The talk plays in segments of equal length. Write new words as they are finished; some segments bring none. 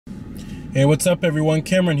Hey, what's up everyone?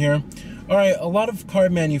 Cameron here. Alright, a lot of car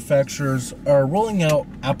manufacturers are rolling out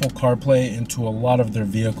Apple CarPlay into a lot of their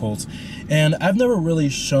vehicles, and I've never really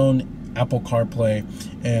shown Apple CarPlay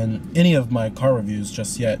in any of my car reviews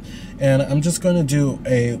just yet. And I'm just going to do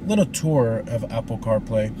a little tour of Apple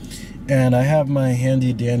CarPlay. And I have my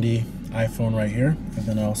handy dandy iPhone right here, and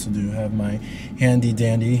then I also do have my handy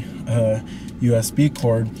dandy USB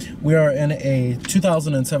cord. We are in a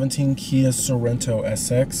 2017 Kia Sorento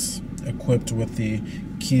SX equipped with the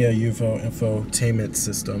Kia Uvo infotainment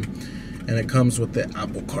system, and it comes with the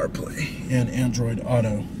Apple CarPlay and Android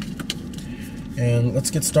Auto. And let's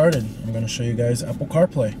get started. I'm going to show you guys Apple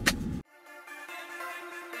CarPlay.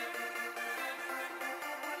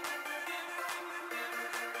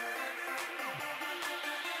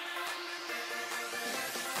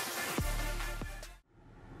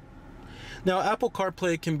 Now, Apple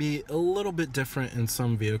CarPlay can be a little bit different in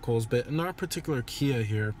some vehicles, but in our particular Kia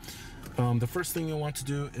here, the first thing you'll want to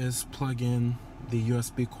do is plug in the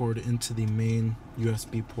USB cord into the main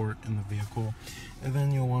USB port in the vehicle, and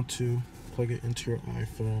then you'll want to plug it into your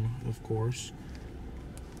iPhone, of course.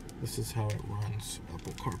 This is how it runs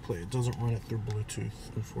Apple CarPlay. It doesn't run it through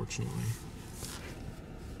Bluetooth, unfortunately.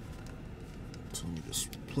 So let me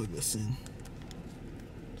just plug this in.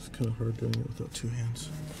 It's kind of hard doing it without two hands.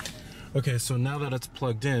 Okay, so now that it's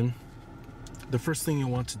plugged in, the first thing you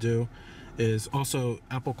want to do is also,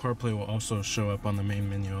 Apple CarPlay will also show up on the main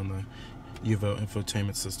menu on the Uvo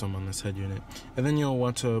infotainment system on this head unit. And then you'll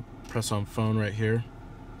want to press on phone right here.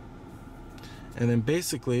 And then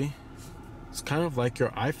basically, it's kind of like your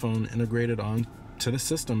iPhone integrated on to the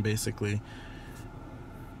system, basically.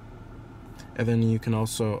 And then you can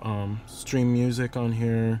also stream music on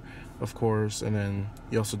here, of course. And then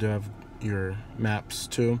you also do have your maps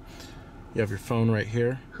too. You have your phone right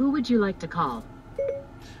here. Who would you like to call?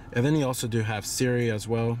 And then you also do have Siri as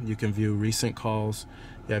well. You can view recent calls.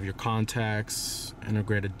 You have your contacts,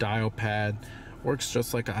 integrated dial pad. Works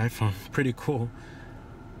just like an iPhone. Pretty cool.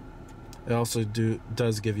 It also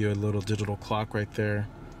does give you a little digital clock right there.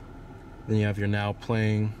 Then you have your now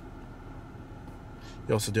playing.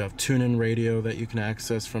 You also do have tune-in radio that you can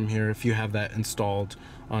access from here if you have that installed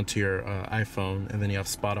onto your iPhone. And then you have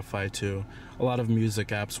Spotify too. A lot of music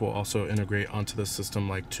apps will also integrate onto the system,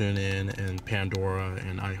 like TuneIn and Pandora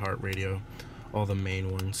and iHeartRadio, all the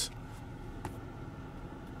main ones.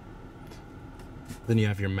 Then you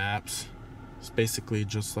have your maps. It's basically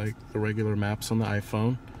just like the regular maps on the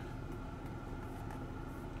iPhone.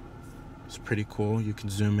 It's pretty cool. You can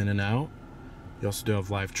zoom in and out. You also do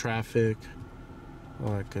have live traffic,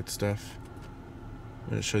 all that good stuff.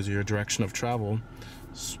 And it shows you your direction of travel.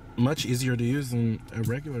 It's much easier to use than a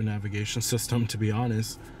regular navigation system, to be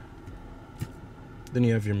honest. Then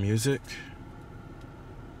you have your music.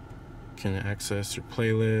 You can access your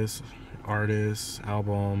playlists, artists,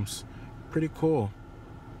 albums. Pretty cool.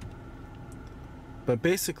 But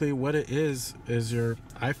basically what it is your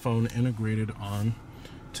iPhone integrated on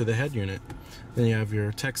to the head unit. Then you have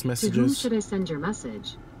your text messages. To whom should I send your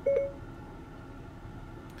message?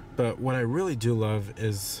 But what I really do love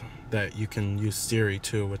is that you can use Siri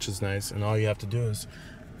too, which is nice. And all you have to do is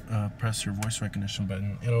press your voice recognition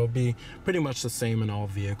button. And it'll be pretty much the same in all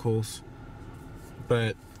vehicles.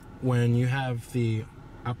 But when you have the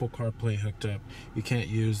Apple CarPlay hooked up, you can't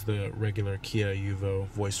use the regular Kia Uvo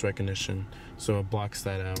voice recognition. So it blocks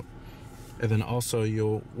that out. And then also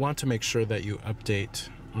you'll want to make sure that you update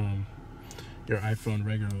your iPhone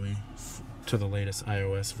regularly to the latest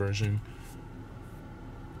iOS version.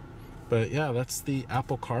 But yeah, that's the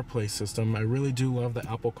Apple CarPlay system. I really do love the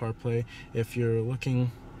Apple CarPlay. If you're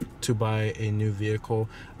looking to buy a new vehicle,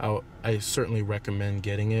 I certainly recommend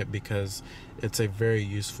getting it because it's a very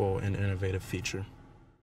useful and innovative feature.